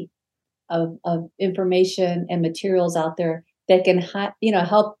plenty of information and materials out there that can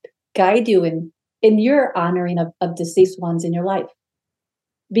help guide you in your honoring of deceased ones in your life.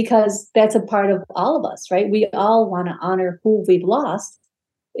 Because that's a part of all of us, right? We all want to honor who we've lost.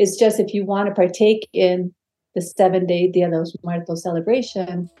 It's just if you want to partake in the 7-day Dia de los Muertos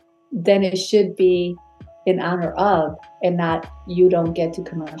celebration, then it should be in honor of, and not you don't get to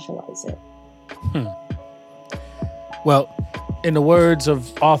commercialize it. Well, in the words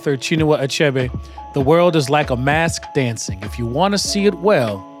of author Chinua Achebe, the world is like a mask dancing. If you want to see it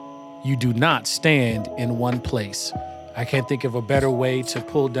well, you do not stand in one place. I can't think of a better way to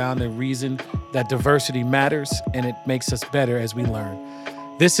pull down the reason that diversity matters, and it makes us better as we learn.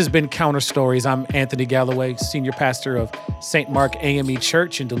 This has been Counter Stories. I'm Anthony Galloway, senior pastor of St. Mark AME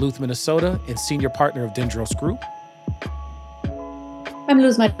Church in Duluth, Minnesota, and senior partner of Dendros Group. I'm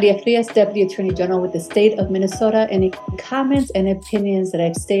Luz Maria Frias, Deputy Attorney General with the state of Minnesota. Any comments and opinions that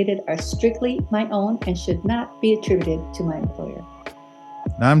I've stated are strictly my own and should not be attributed to my employer.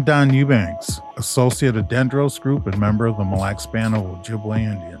 I'm Don Eubanks, associate of Dendros Group and member of the Mille Lacs Band of Ojibwe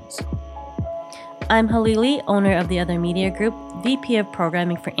Indians. I'm Halili, owner of the Other Media Group, VP of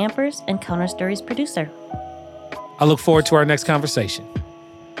Programming for Ampers, and Counter Stories producer. I look forward to our next conversation.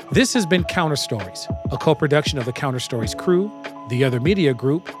 This has been Counter Stories, a co-production of the Counter Stories crew, the Other Media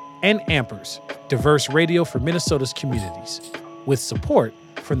Group, and Ampers, diverse radio for Minnesota's communities, with support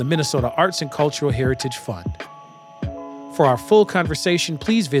from the Minnesota Arts and Cultural Heritage Fund. For our full conversation,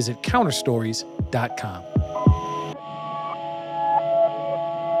 please visit counterstories.com.